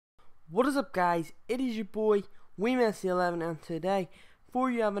What is up, guys? It is your boy WeMessi11, and today for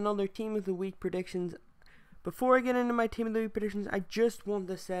you have another Team of the Week predictions. Before I get into my Team of the Week predictions, I just want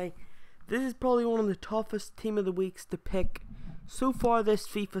to say this is probably one of the toughest Team of the Weeks to pick so far this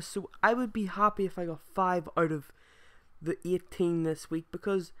FIFA. So I would be happy if I got 5 out of the 18 this week,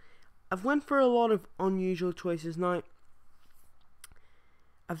 because I've went for a lot of unusual choices. Now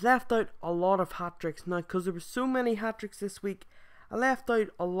I've left out a lot of hat tricks now because there were so many hat tricks this week. I left out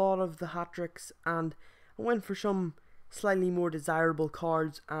a lot of the hat tricks and I went for some slightly more desirable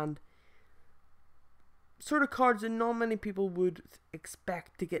cards and sort of cards that not many people would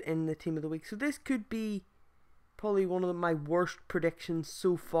expect to get in the Team of the Week. So this could be probably one of my worst predictions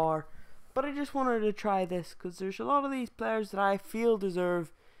so far, but I just wanted to try this because there's a lot of these players that I feel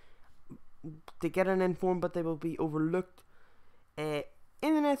deserve to get an inform, but they will be overlooked. In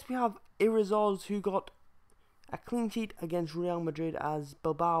the nets we have Irizals, who got a clean sheet against Real Madrid as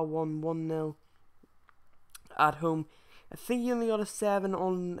Bilbao won 1-0 at home. I think he only got a 7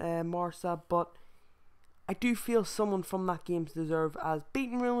 on Marsa, but I do feel someone from that game to deserve, as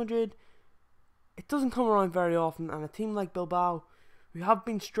beating Real Madrid, it doesn't come around very often, and a team like Bilbao, who have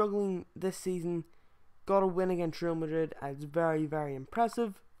been struggling this season, got a win against Real Madrid. It's very, very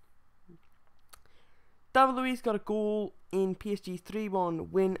impressive. David Luiz got a goal in PSG 3-1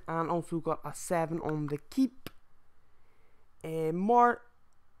 win and also got a 7 on the keep.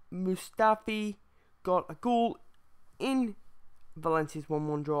 Mustafi got a goal in Valencia's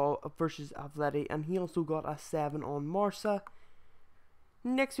 1-1 draw versus Atleti, and he also got a 7 on Marsa.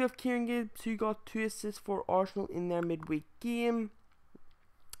 Next we have Kieran Gibbs, who got 2 assists for Arsenal in their midweek game.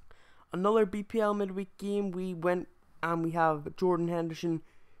 Another BPL midweek game, we have Jordan Henderson,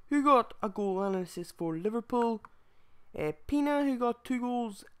 who got a goal and an assist for Liverpool. Pina, who got 2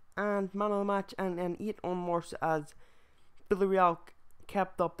 goals and man of the match, and an 8 on Marsa, as Villarreal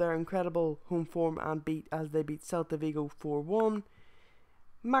kept up their incredible home form and beat Celta Vigo 4-1.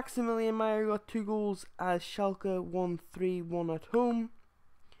 Maximilian Meyer got 2 goals as Schalke won 3-1 at home.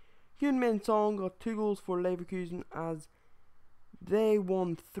 Heung-min Son got 2 goals for Leverkusen as they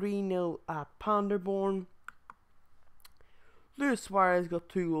won 3-0 at Paderborn. Luis Suarez got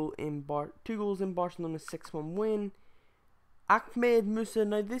 2 goals in Barcelona's 6-1 win. Ahmed Musa,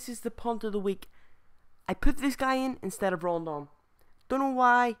 now this is the punt of the week. I put this guy in instead of Rondon. Don't know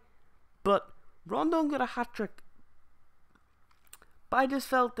why, but Rondon got a hat trick. But I just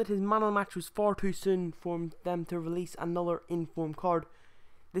felt that his man of the match was far too soon for them to release another inform card.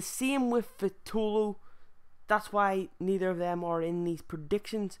 The same with Vitolo. That's why neither of them are in these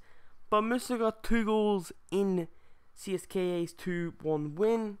predictions. But Musa got 2 goals in CSKA's 2-1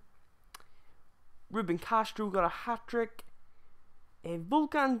 win. Ruben Castro got a hat trick.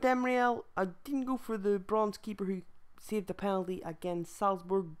 Volkan Demirel, I didn't go for the bronze keeper who saved the penalty against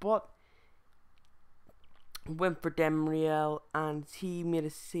Salzburg, but went for Demirel, and he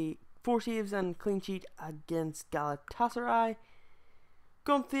made 4 saves and a clean sheet against Galatasaray.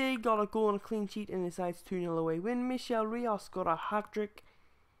 Gontier got a goal and a clean sheet in his side's 2-0 away win. Michel Rios got a hat trick.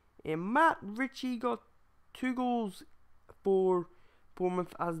 Matt Ritchie got 2 goals for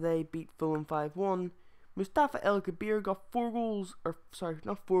Bournemouth as they beat Fulham 5-1. Mustafa El Kabir got 4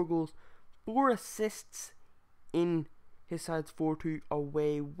 assists in his side's 4-2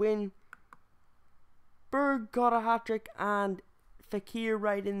 away win. Berg got a hat trick, and Fakir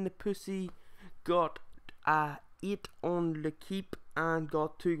right in the pussy got a 8 on the keep and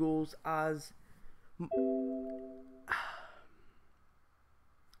got 2 goals as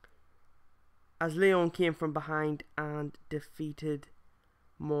Leon came from behind and defeated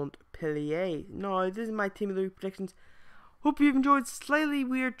Montpellier. Now, this is my Team of the Week predictions. Hope you've enjoyed slightly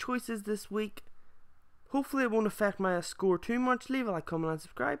weird choices this week. Hopefully it won't affect my score too much. Leave a like, comment and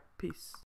subscribe. Peace.